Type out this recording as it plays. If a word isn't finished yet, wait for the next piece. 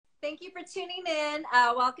Thank you for tuning in.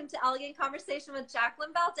 Welcome to Elegant Conversation with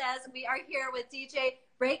Jacqueline Valdez. We are here with DJ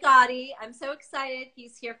Ray Gotti. I'm so excited.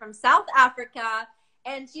 He's here from South Africa,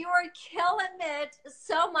 and you are killing it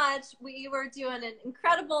so much. We were doing an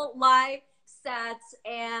incredible live set,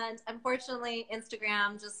 and unfortunately,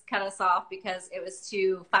 Instagram just cut us off because it was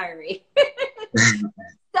too fiery.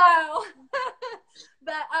 So,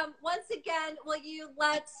 but once again, will you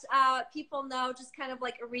let people know, just kind of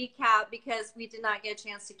like a recap, because we did not get a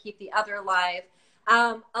chance to keep the other live,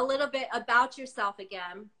 a little bit about yourself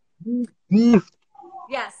again?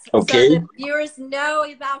 Yes. Okay. So the viewers know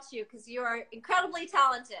about you because you are incredibly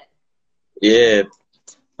talented. Yeah.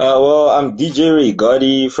 Well, I'm DJ Ray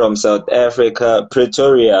Gotti from South Africa,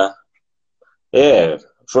 Pretoria. Yeah.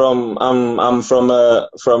 I'm from a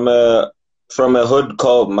hood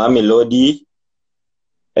called Mamelodi,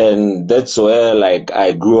 and that's where like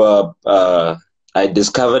I grew up. I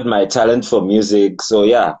discovered my talent for music. So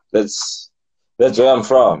yeah, that's where I'm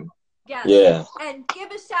from. Yes. Yeah. And give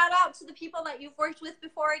a shout out to the people that you've worked with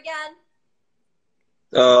before again.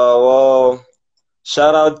 Well,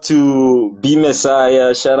 shout out to B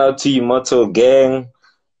Messiah, shout out to Immortal Gang,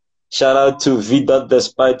 shout out to V Dot the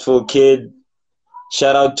Spiteful Kid,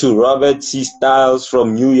 shout out to Robert C. Styles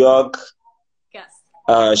from New York.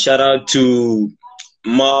 Yes. Shout out to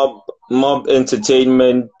Mob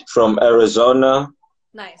Entertainment from Arizona.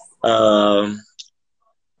 Nice.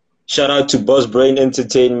 Shout out to Boss Brain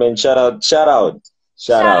Entertainment. Shout out. Shout out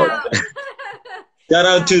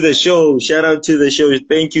to the show. Shout out to the show.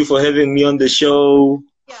 Thank you for having me on the show.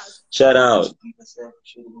 Yes. Shout out.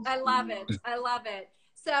 I love it. I love it.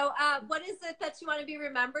 So what is it that you want to be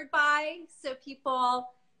remembered by so people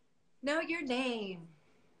know your name?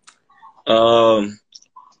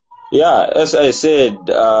 Yeah, as I said,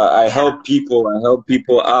 I help people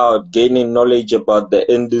out, gaining knowledge about the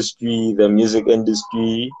industry, the music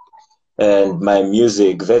industry, and my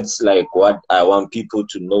music. That's like what I want people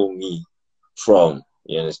to know me from.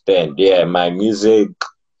 You understand? Yeah, my music,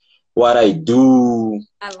 what I do.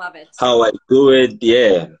 I love it. How I do it.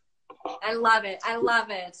 Yeah. I love it. I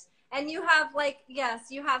love it. And you have yes,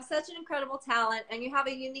 you have such an incredible talent, and you have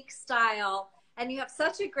a unique style, and you have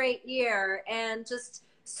such a great ear, and just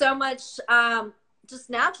so much just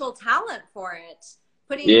natural talent for it.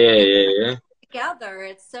 Putting it together,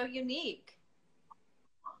 it's so unique.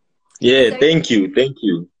 Yeah, so, thank you.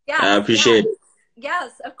 Yes, I appreciate it.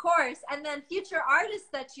 Yes, of course. And then future artists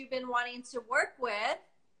that you've been wanting to work with,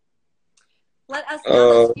 let us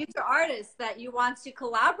know those future artists that you want to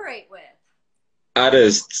collaborate with.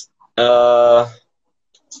 Artists.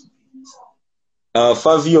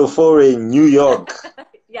 Fabio Fore in New York.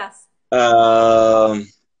 Yes.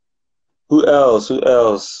 Who else?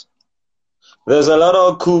 There's a lot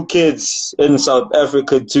of cool kids in South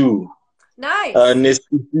Africa too. Nice.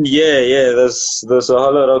 Yeah. There's a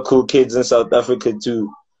whole lot of cool kids in South Africa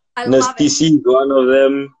too. Nestisi is one of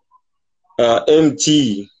them.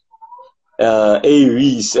 MT,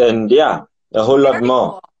 Aries, and yeah, a whole lot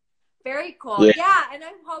more. Cool. Very cool. Yeah, and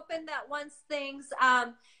I'm hoping that once things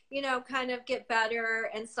kind of get better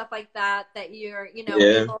and stuff like that, that you're,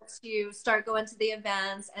 able to start going to the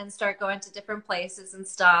events and start going to different places and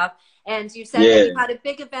stuff. And you said that you had a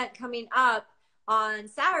big event coming up on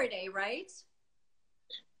Saturday, right?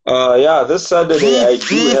 Yeah, this Saturday I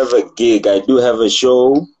do have a gig. I do have a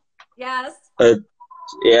show. Yes.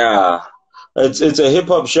 Yeah. It's a hip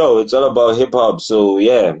hop show. It's all about hip hop. So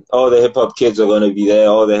yeah, all the hip hop kids are gonna be there.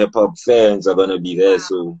 All the hip hop fans are gonna be there. Wow.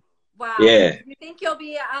 So wow. Yeah. Do you think you'll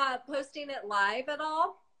be posting it live at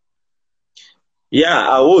all? Yeah,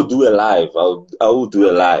 I will do it live. I will do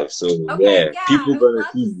it live. So yeah, people gonna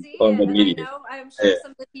see on the media. I'm sure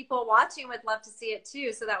some of the people watching would love to see it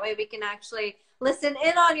too. So that way we can actually listen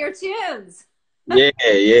in on your tunes.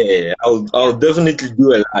 Yeah. I'll definitely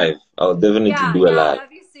do it live. I'll definitely do it live. That'd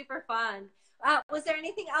be super fun. Was there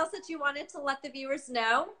anything else that you wanted to let the viewers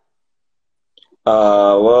know?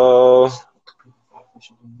 Well,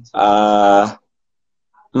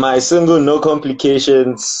 my single No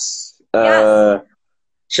Complications.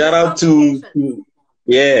 Shout out to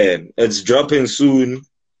it's dropping soon.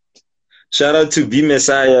 Shout out to B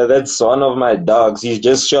Messiah. That's one of my dogs. He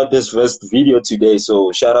just shot his first video today,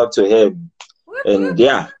 so shout out to him. And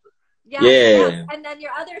yeah. And then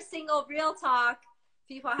your other single, Real Talk.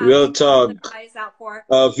 People have Real Talk. Eyes out for.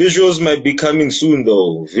 Visuals might be coming soon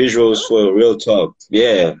though. Visuals for Real Talk.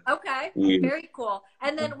 Yeah. Okay. Very cool.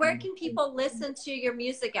 And then where can people listen to your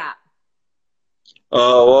music at?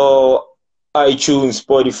 Well, iTunes,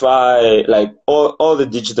 Spotify, like all the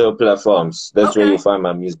digital platforms. That's where you find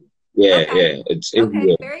my music. Yeah. It's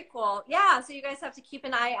okay. Very cool. Yeah. So you guys have to keep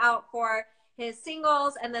an eye out for his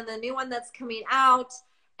singles, and then the new one that's coming out.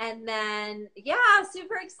 And then, yeah,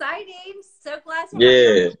 super exciting. So glad to have you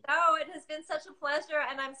on the show. It has been such a pleasure,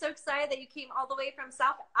 and I'm so excited that you came all the way from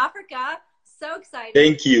South Africa. So excited.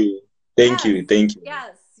 Thank you. Thank you.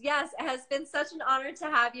 Yes, yes. It has been such an honor to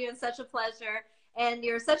have you and such a pleasure. And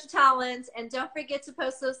you're such a talent. And don't forget to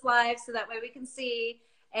post those lives so that way we can see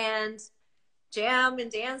and jam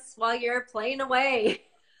and dance while you're playing away.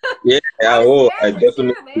 Yeah, I will. I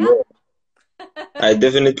definitely will. I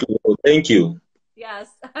definitely will. Thank you. Yes,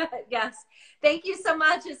 yes. Thank you so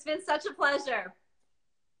much. It's been such a pleasure.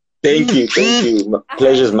 Thank you. Thank you.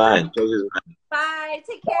 Pleasure's mine. Pleasure's mine. Bye.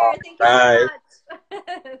 Take care. Thank you so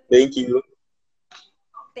much. Thank you.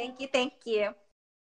 Thank you. Thank you.